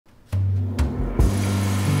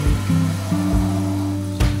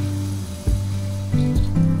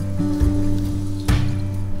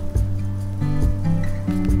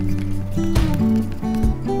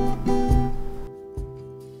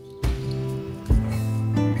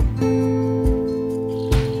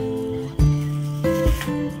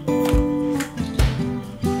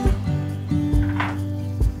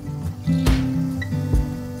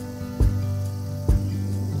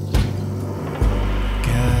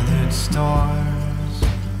stars,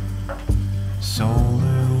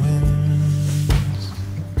 solar winds,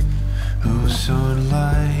 who sowed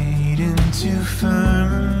light into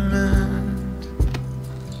firmament,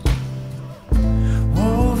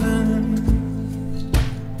 woven,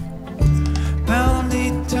 bound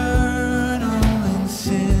eternal in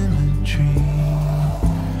symmetry,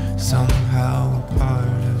 somehow a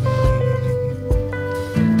part of me.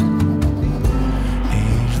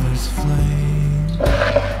 Ageless flame,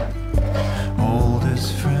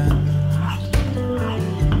 oldest friend,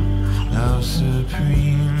 love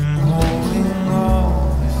supreme, holding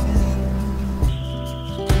all within.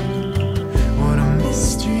 What a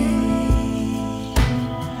mystery,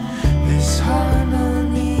 this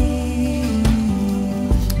harmony.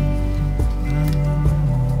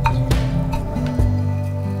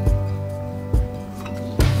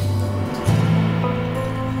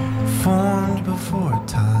 Formed before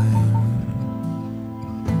time,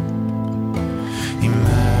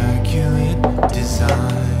 immaculate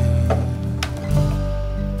design,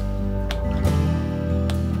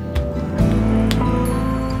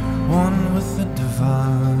 one with the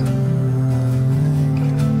divine,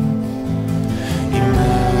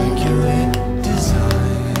 immaculate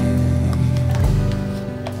design.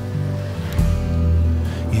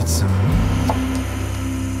 It's a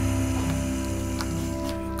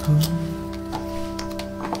miracle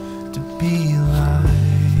to be alive.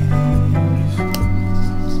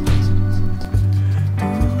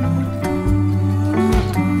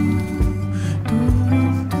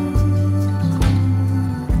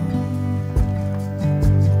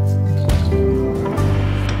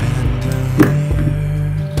 Bend a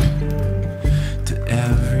ear to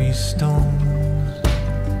every stone.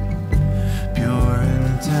 Pure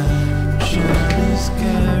intention is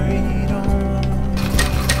carried on.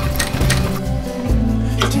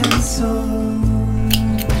 Tinsel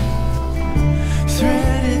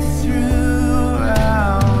threaded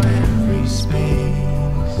throughout every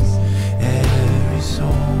space, every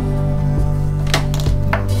soul.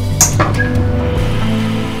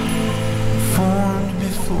 Formed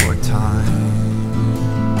before time,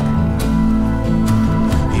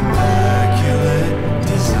 immaculate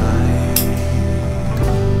design.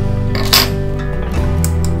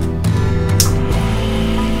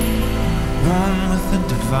 One with the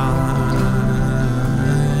divine,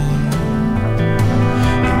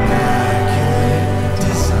 immaculate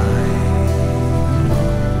design.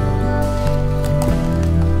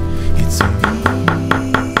 It's a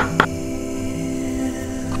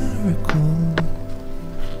miracle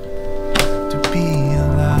to be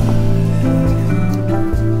alive.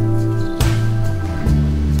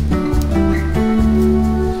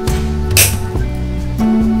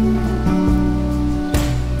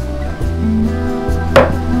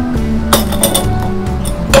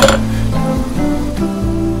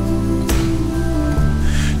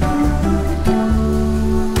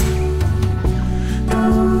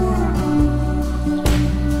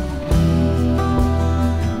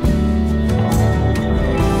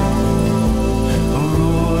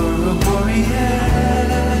 Aurora borealis,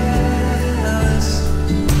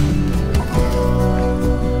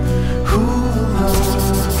 who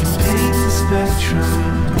alone can paint the spectrum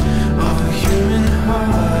of a human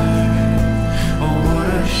heart? Oh, what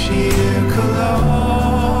a sheer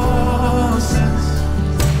colossus,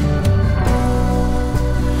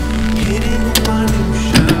 hitting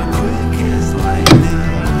minutia quick as lightning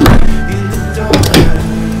in the dark,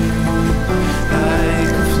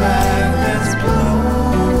 like a flag that's blown.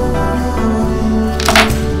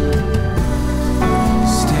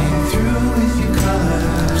 Staying through with your color,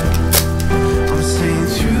 I'm staying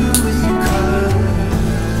through with your color.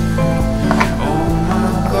 Oh, my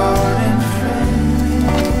garden friend,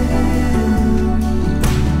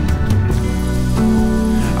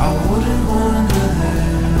 I wouldn't want another,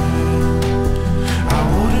 I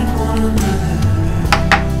wouldn't want another,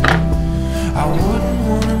 I wouldn't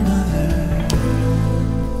want another.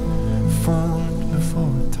 Formed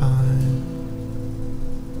before time,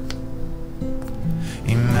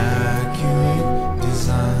 immaculate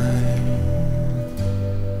design.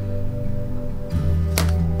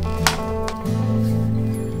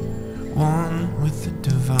 One with the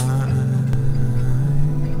divine,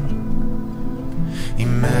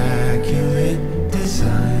 immaculate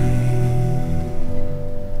design.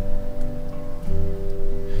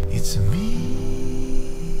 It's a miracle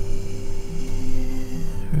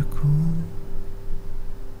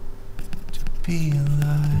to be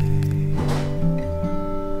alive.